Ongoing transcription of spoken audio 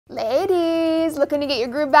Ladies, looking to get your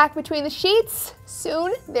groove back between the sheets?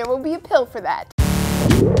 Soon, there will be a pill for that.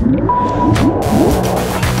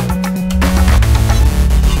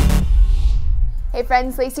 Hey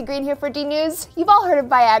friends, Laci Green here for D News. You've all heard of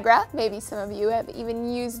Viagra. Maybe some of you have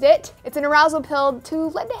even used it. It's an arousal pill to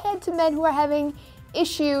lend a hand to men who are having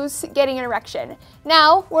issues getting an erection.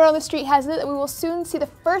 Now, word on the street has it that we will soon see the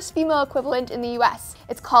first female equivalent in the US.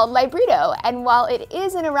 It's called Lybrido, and while it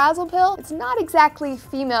is an arousal pill, it's not exactly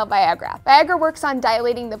female Viagra. Viagra works on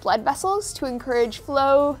dilating the blood vessels to encourage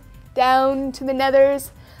flow down to the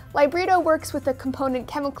nethers. Lybrido works with a component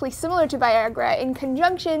chemically similar to Viagra in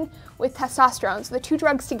conjunction with testosterone. So the two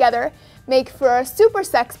drugs together make for a super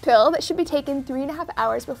sex pill that should be taken 3.5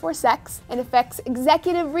 hours before sex and affects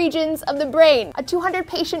executive regions of the brain. A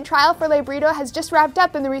 200-patient trial for Lybrido has just wrapped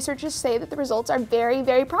up, and the researchers say that the results are very,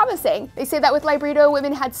 very promising. They say that with Lybrido,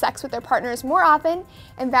 women had sex with their partners more often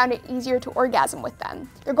and found it easier to orgasm with them.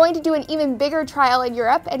 They're going to do an even bigger trial in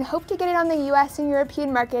Europe and hope to get it on the US and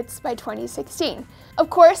European markets by 2016. Of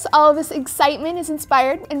course, all of this excitement is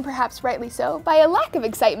inspired, and perhaps rightly so, by a lack of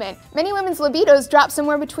excitement. Many women's libidos drop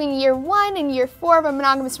somewhere between year 1 and year 4 of a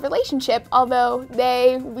monogamous relationship, although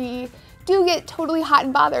we do get totally hot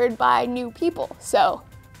and bothered by new people, so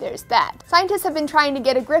there's that. Scientists have been trying to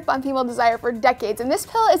get a grip on female desire for decades, and this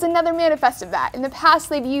pill is another manifest of that. In the past,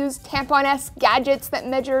 they've used tampon-esque gadgets that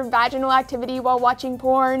measure vaginal activity while watching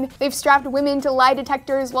porn. They've strapped women to lie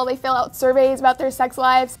detectors while they fill out surveys about their sex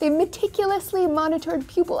lives. They've meticulously monitored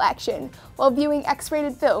pupil action while viewing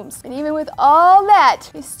X-rated films. And even with all that,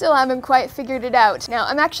 they still haven't quite figured it out. Now,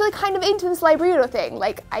 I'm actually kind of into this Lybrido thing.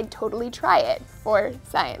 Like, I'd totally try it for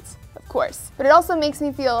science, of course. But it also makes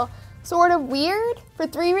me feel sort of weird for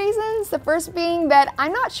 3 reasons. The first being that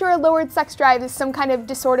I'm not sure lowered sex drive is some kind of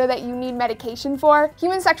disorder that you need medication for.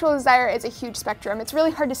 Human sexual desire is a huge spectrum. It's really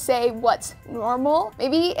hard to say what's normal.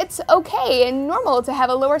 Maybe it's okay and normal to have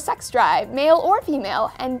a lower sex drive, male or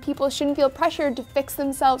female, and people shouldn't feel pressured to fix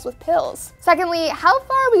themselves with pills. Secondly, how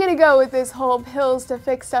far are we gonna go with this whole pills to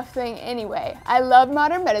fix stuff thing anyway? I love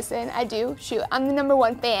modern medicine, I do. Shoot, I'm the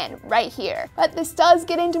 #1 fan right here. But this does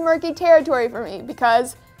get into murky territory for me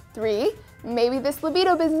because 3, maybe this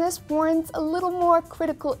libido business warrants a little more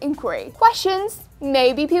critical inquiry. Questions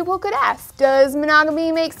maybe people could ask. Does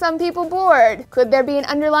monogamy make some people bored? Could there be an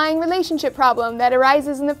underlying relationship problem that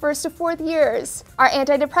arises in the 1st to 4th years? Are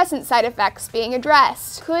antidepressant side effects being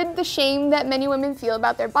addressed? Could the shame that many women feel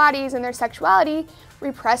about their bodies and their sexuality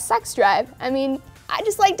repress sex drive? I mean, I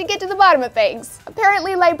just like to get to the bottom of things.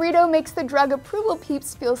 Apparently, Lybrido makes the drug approval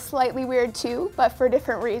peeps feel slightly weird too, but for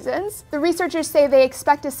different reasons. The researchers say they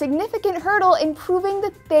expect a significant hurdle in proving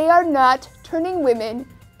that they are not turning women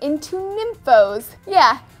into nymphos.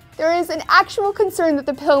 Yeah, there is an actual concern that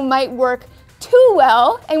the pill might work too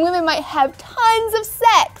well and women might have tons of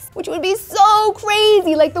sex, which would be so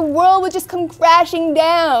crazy, like the world would just come crashing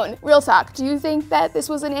down. Real talk, do you think that this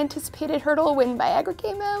was an anticipated hurdle when Viagra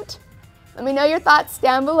came out? Let me know your thoughts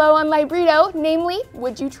down below on Lybrido, namely,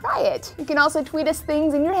 would you try it? You can also tweet us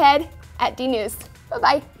things in your head at DNews.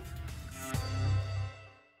 Bye-bye.